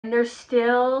and they're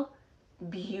still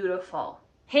beautiful.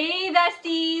 Hey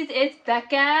besties, it's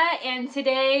Becca, and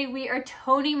today we are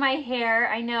toning my hair.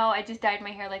 I know, I just dyed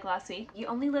my hair like last week. You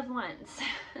only live once.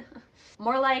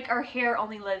 More like our hair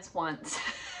only lives once.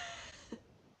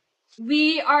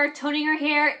 We are toning our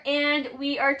hair and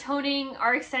we are toning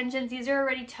our extensions. These are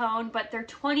already toned, but they're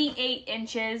 28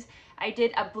 inches. I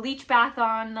did a bleach bath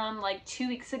on them like 2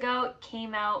 weeks ago. It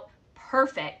came out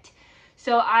perfect.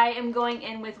 So I am going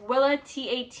in with Wella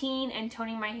T18 and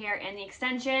toning my hair and the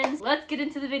extensions. Let's get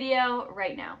into the video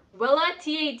right now. Wella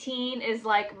T18 is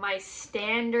like my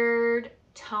standard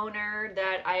toner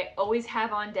that I always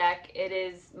have on deck. It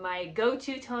is my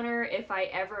go-to toner if I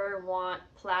ever want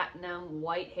platinum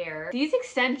white hair. These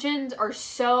extensions are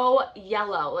so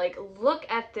yellow. Like, look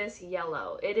at this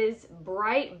yellow. It is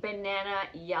bright banana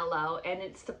yellow, and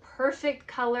it's the perfect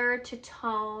color to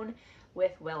tone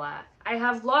with Wella. I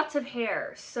have lots of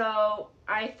hair, so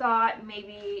I thought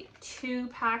maybe 2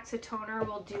 packs of toner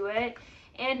will do it.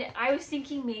 And I was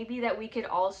thinking maybe that we could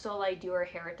also like do our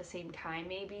hair at the same time,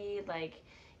 maybe like,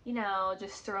 you know,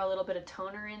 just throw a little bit of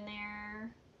toner in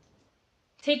there.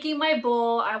 Taking my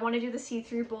bowl, I want to do the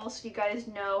see-through bowl so you guys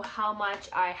know how much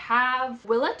I have.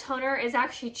 Wella toner is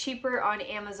actually cheaper on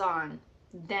Amazon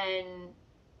than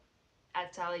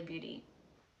at Sally Beauty.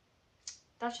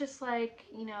 That's just like,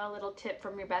 you know, a little tip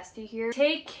from your bestie here.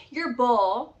 Take your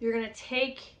bowl, you're gonna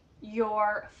take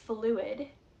your fluid.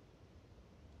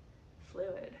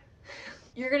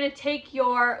 You're gonna take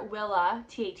your Wella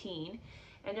T18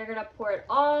 and you're gonna pour it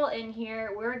all in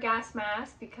here. Wear a gas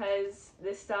mask because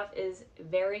this stuff is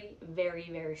very, very,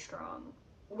 very strong.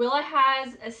 Wella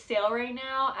has a sale right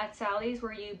now at Sally's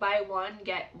where you buy one,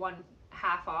 get one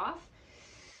half off.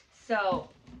 So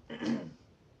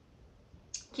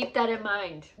keep that in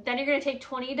mind. Then you're gonna take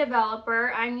 20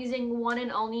 developer. I'm using one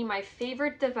and only my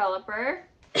favorite developer.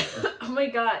 Oh my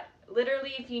God,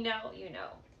 literally if you know, you know.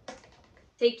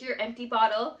 Take your empty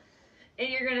bottle and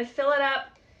you're gonna fill it up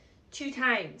 2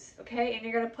 times, okay? And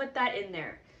you're gonna put that in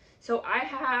there. So I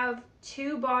have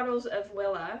 2 bottles of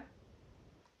Wella.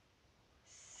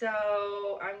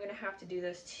 So I'm gonna have to do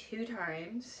this 2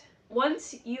 times.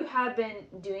 Once you have been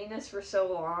doing this for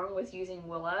so long with using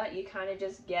Wella, you kind of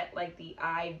just get like the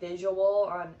eye visual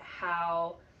on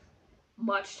how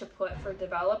much to put for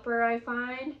developer, I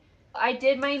find. I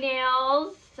did my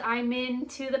nails. I'm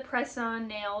into the press-on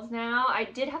nails now. I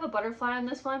did have a butterfly on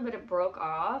this one, but it broke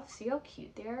off. See how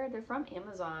cute they are? They're from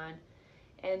Amazon.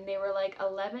 And they were like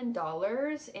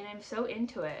 $11, and I'm so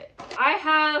into it. I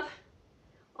have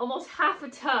almost half a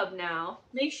tub now.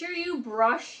 Make sure you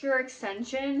brush your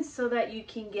extensions so that you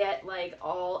can get like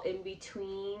all in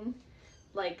between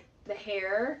like the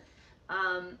hair.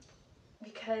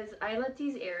 Because I let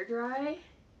these air dry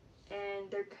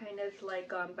and they're kind of like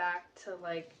gone back to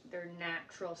like their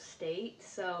natural state.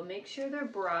 So make sure they're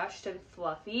brushed and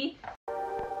fluffy.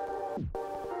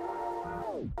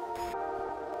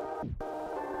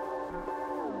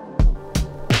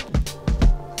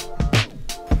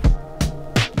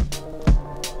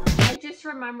 I just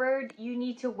remembered you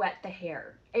need to wet the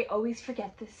hair. I always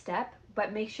forget this step,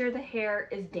 but make sure the hair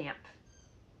is damp.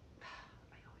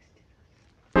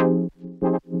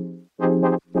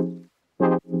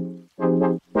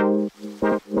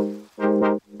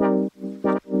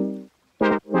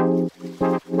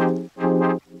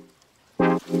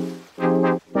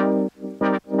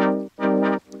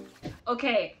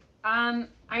 Okay,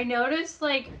 I noticed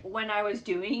like when I was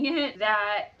doing it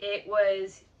that it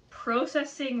was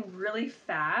processing really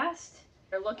fast.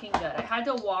 They're looking good. I had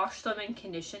to wash them and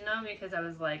condition them because I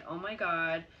was like, oh my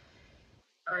God,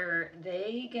 are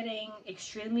they getting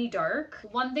extremely dark?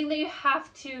 One thing that you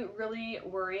have to really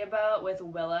worry about with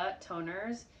Wella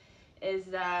toners is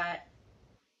that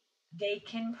they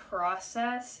can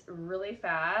process really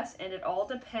fast, and it all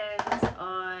depends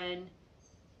on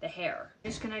the hair.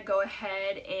 I'm just gonna go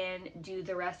ahead and do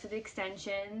the rest of the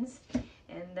extensions,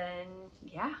 and then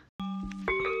yeah.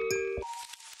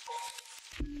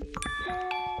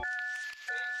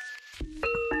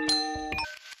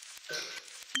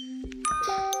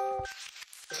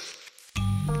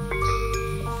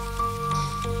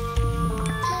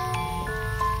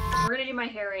 We're gonna do my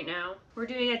hair right now. We're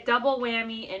doing a double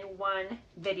whammy in one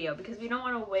video because we don't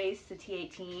want to waste the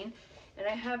T18, and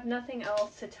I have nothing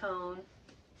else to tone.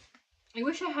 I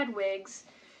wish I had wigs.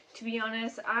 To be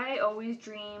honest, I always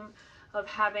dream of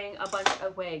having a bunch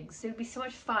of wigs. It would be so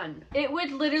much fun. It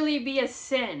would literally be a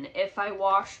sin if I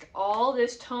washed all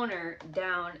this toner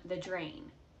down the drain.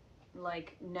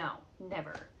 Like, no,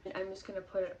 never. I'm just gonna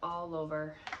put it all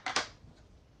over.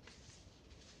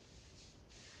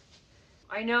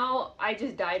 I know I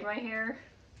just dyed my hair,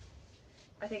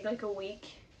 I think like a week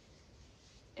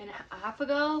and a half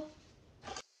ago.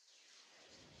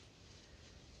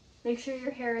 Make sure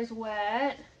your hair is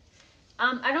wet.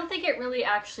 I don't think it really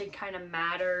actually kind of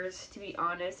matters, to be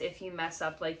honest, if you mess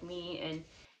up like me and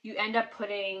you end up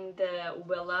putting the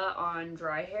Wella on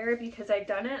dry hair, because I've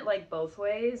done it like both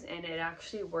ways and it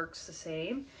actually works the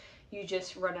same. You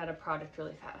just run out of product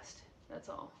really fast. That's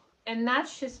all. And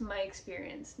that's just my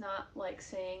experience, not like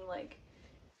saying like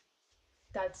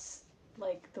that's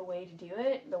like the way to do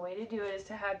it. The way to do it is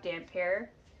to have damp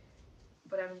hair.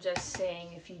 But I'm just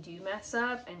saying, if you do mess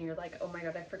up and you're like, oh my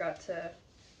god, I forgot to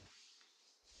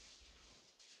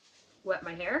wet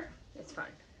my hair, it's fine.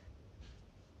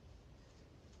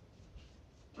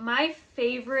 My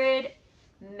favorite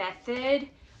method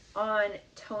on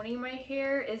toning my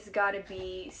hair is gotta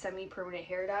be semi-permanent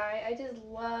hair dye. I just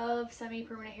love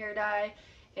semi-permanent hair dye,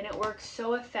 and it works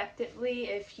so effectively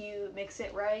if you mix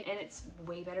it right, and it's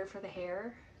way better for the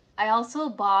hair. I also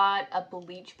bought a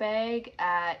bleach bag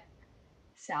at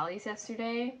Sally's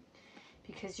yesterday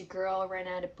because your girl ran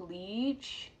out of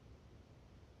bleach,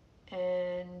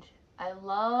 and I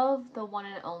love the one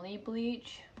and only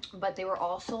bleach, but they were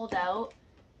all sold out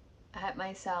at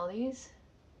my Sally's.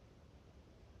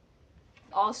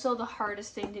 Also, the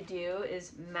hardest thing to do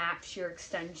is match your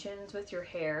extensions with your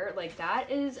hair. Like, that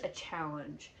is a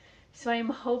challenge. So I'm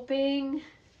hoping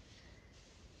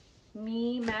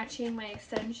me matching my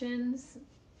extensions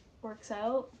works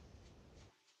out.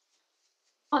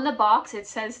 On the box it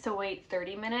says to wait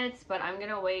 30 minutes, but I'm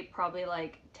gonna wait probably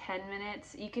like 10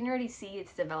 minutes. You can already see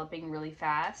it's developing really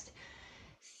fast.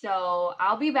 So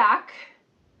I'll be back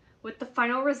with the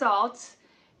final results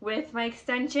with my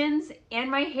extensions and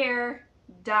my hair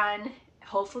done,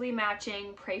 hopefully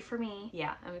matching. Pray for me.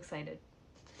 Yeah, I'm excited.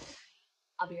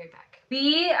 I'll be right back.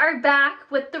 We are back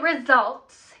with the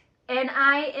results and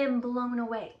I am blown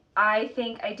away. I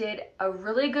think I did a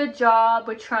really good job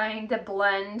with trying to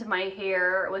blend my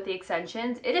hair with the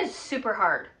extensions. It is super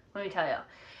hard, let me tell you.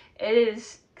 It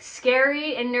is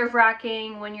scary and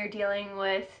nerve-wracking when you're dealing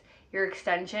with your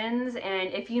extensions,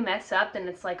 and if you mess up, then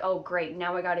it's like, oh great,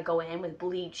 now I gotta go in with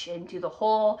bleach and do the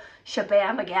whole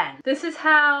shabam again. This is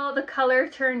how the color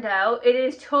turned out. It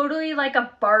is totally like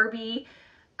a Barbie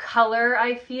color,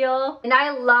 I feel, and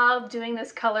I love doing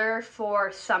this color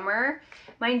for summer.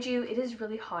 Mind you, it is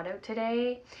really hot out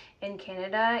today in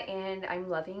Canada, and I'm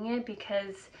loving it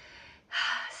because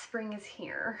spring is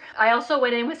here. I also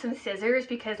went in with some scissors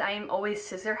because I am always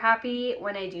scissor happy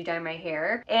when I do dye my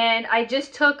hair. And I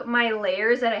just took my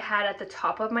layers that I had at the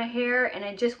top of my hair and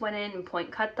I just went in and point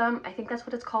cut them. I think that's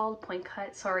what it's called, point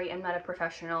cut. Sorry, I'm not a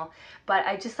professional. But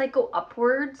I just like go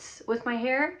upwards with my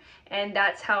hair, and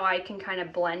that's how I can kind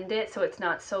of blend it so it's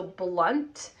not so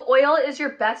blunt. Oil is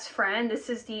your best friend. This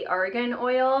is the argan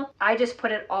oil. I just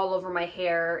put it all over my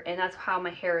hair, and that's how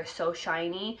my hair is so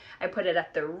shiny. I put it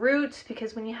at the roots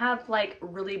because when you have like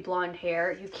really blonde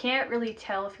hair, you can't really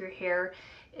tell if your hair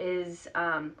is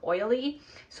oily.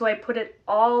 So I put it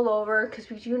all over because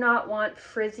we do not want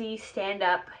frizzy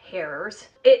stand-up hairs.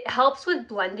 It helps with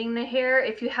blending the hair.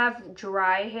 If you have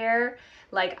dry hair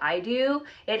like I do,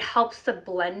 it helps to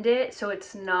blend it so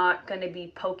it's not going to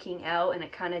be poking out and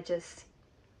it kind of just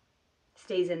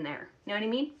stays in there. You know what I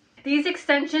mean? These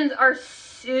extensions are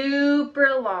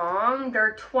super long.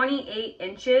 They're 28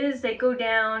 inches. They go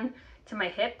down to my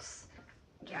hips.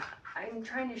 Yeah, I'm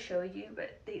trying to show you,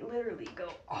 but they literally go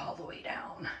all the way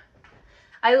down.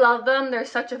 I love them. They're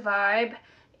such a vibe,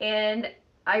 and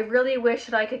I really wish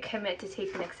that I could commit to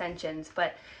tape and extensions,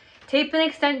 but tape and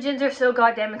extensions are so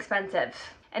goddamn expensive.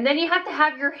 And then you have to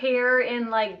have your hair in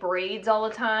like braids all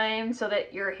the time so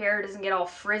that your hair doesn't get all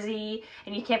frizzy,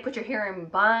 and you can't put your hair in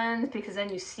buns because then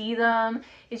you see them.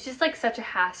 It's just like such a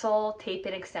hassle, tape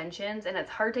and extensions, and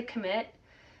it's hard to commit.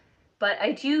 But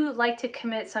I do like to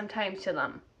commit sometimes to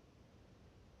them,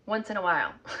 once in a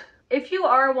while. If you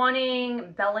are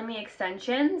wanting Bellamy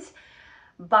extensions,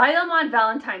 buy them on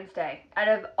Valentine's Day. Out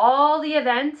of all the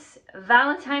events,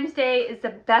 Valentine's Day is the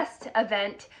best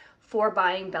event for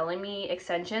buying Bellamy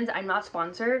extensions. I'm not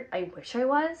sponsored, I wish I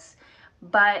was,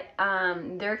 but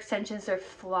their extensions are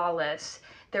flawless.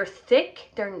 They're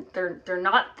thick, they're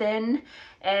not thin,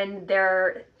 and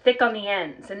they're thick on the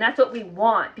ends, and that's what we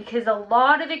want, because a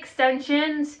lot of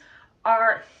extensions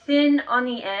are thin on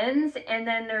the ends and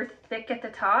then they're thick at the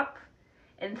top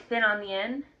and thin on the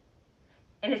end,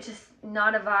 and it's just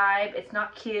not a vibe. It's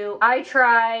not cute. I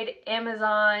tried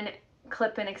Amazon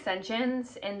clip-in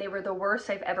extensions and they were the worst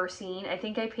I've ever seen. I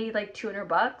think I paid like 200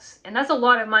 bucks, and that's a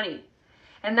lot of money.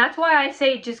 And that's why I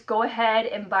say just go ahead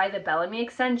and buy the Bellamy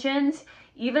extensions,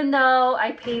 even though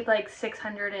I paid like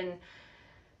 $680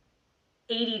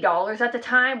 $80 at the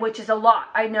time, which is a lot.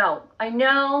 I know,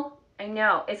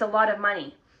 it's a lot of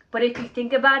money. But if you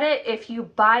think about it, if you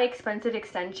buy expensive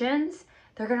extensions,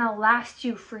 they're gonna last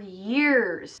you for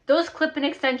years. Those clip-in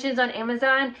extensions on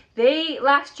Amazon, they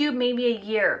last you maybe a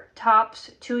year,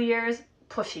 tops 2 years,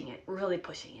 pushing it, really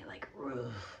pushing it, like,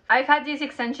 ugh. I've had these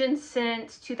extensions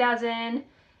since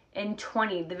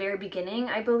 2020, the very beginning,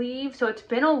 I believe. So it's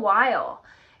been a while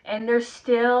and they're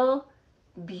still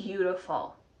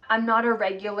beautiful. I'm not a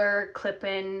regular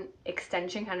clip-in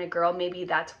extension kind of girl. Maybe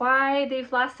that's why they've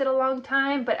lasted a long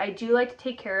time, but I do like to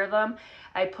take care of them.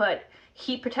 I put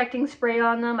heat protecting spray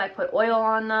on them. I put oil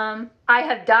on them. I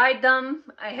have dyed them.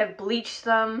 I have bleached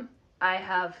them. I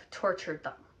have tortured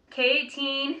them.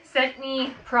 K18 sent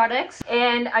me products,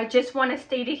 and I just want to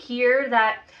state it here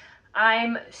that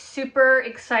I'm super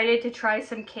excited to try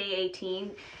some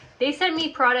K18. They sent me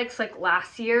products like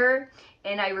last year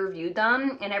and I reviewed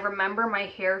them, and I remember my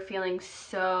hair feeling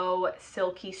so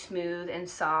silky smooth and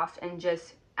soft and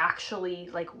just actually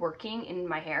like working in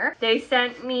my hair. They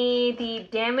sent me the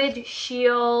Damage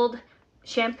Shield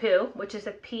shampoo, which is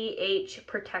a pH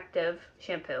protective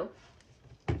shampoo.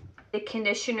 The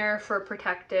conditioner for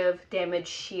protective damage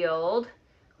shield,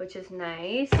 which is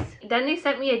nice. Then they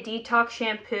sent me a detox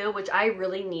shampoo, which I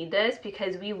really need this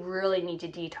because we really need to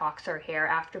detox our hair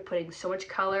after putting so much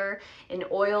color and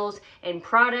oils and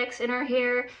products in our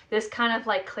hair. This kind of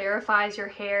like clarifies your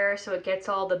hair so it gets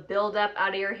all the buildup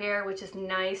out of your hair, which is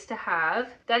nice to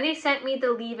have. Then they sent me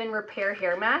the leave-in repair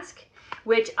hair mask,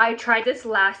 which I tried this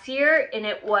last year and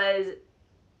it was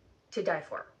to die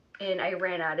for. And I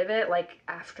ran out of it like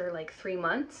after like 3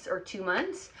 months or 2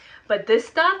 months. But this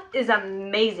stuff is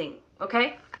amazing,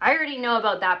 okay? I already know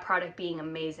about that product being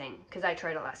amazing because I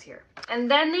tried it last year. And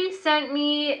then they sent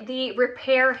me the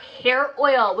Repair Hair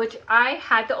Oil, which I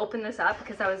had to open this up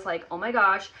because I was like, oh my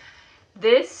gosh,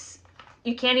 this,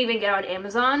 you can't even get on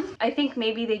Amazon. I think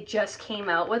maybe they just came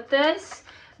out with this,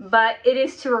 but it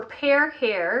is to repair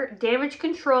hair, damage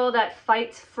control that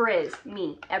fights frizz,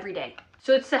 me, every day.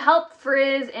 So it's to help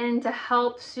frizz and to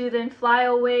help soothe and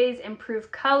flyaways,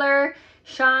 improve color,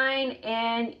 shine,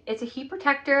 and it's a heat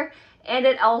protector, and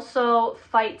it also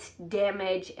fights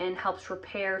damage and helps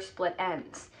repair split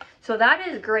ends. So that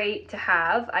is great to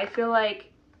have. I feel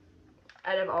like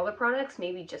out of all the products,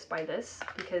 maybe just buy this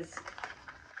because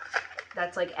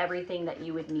that's like everything that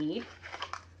you would need.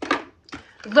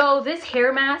 Though this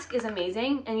hair mask is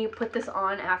amazing and you put this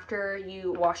on after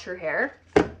you wash your hair.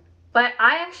 But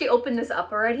I actually opened this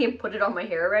up already and put it on my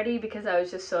hair already because I was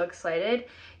just so excited.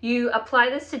 You apply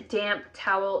this to damp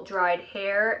towel dried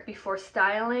hair before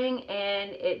styling,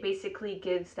 and it basically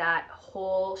gives that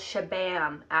whole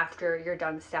shabam after you're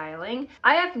done styling.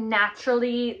 I have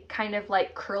naturally kind of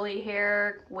like curly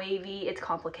hair, wavy. It's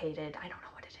complicated. I don't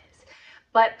know what it is.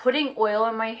 But putting oil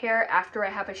in my hair after I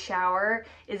have a shower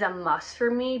is a must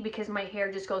for me because my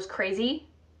hair just goes crazy.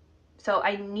 So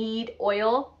I need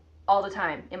oil all the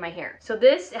time in my hair. So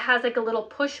this has like a little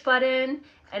push button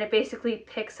and it basically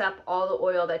picks up all the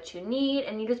oil that you need,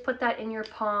 and you just put that in your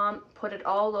palm, put it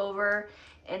all over,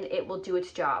 and it will do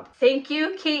its job. Thank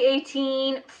you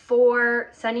K18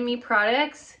 for sending me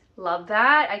products. Love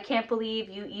that. I can't believe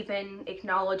you even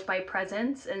acknowledge my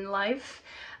presence in life.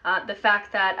 The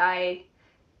fact that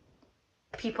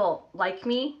people like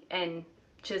me and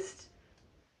just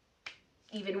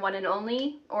even One and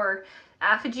Only or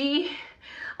Apogee,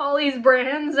 all these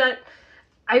brands that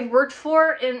I've worked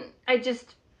for, and I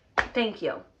just thank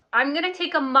you. I'm gonna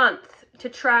take a month to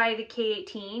try the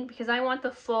K18 because I want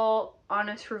the full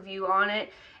honest review on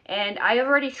it, and I have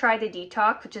already tried the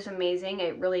detox, which is amazing.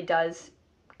 It really does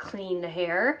clean the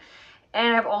hair,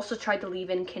 and I've also tried the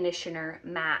leave-in conditioner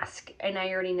mask, and I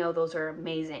already know those are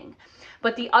amazing.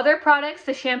 But the other products,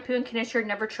 the shampoo and conditioner,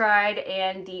 never tried,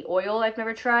 and the oil I've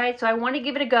never tried, so I want to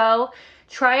give it a go.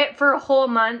 Try it for a whole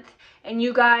month and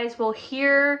you guys will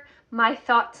hear my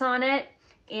thoughts on it,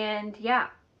 and yeah,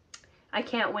 I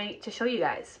can't wait to show you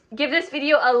guys. Give this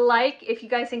video a like if you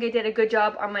guys think I did a good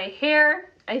job on my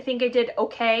hair. I think I did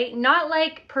okay. Not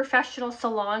like professional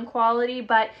salon quality,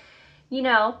 but you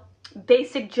know,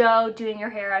 basic Joe doing your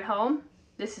hair at home.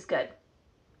 This is good.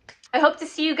 I hope to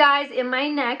see you guys in my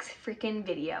next freaking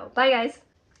video. Bye guys.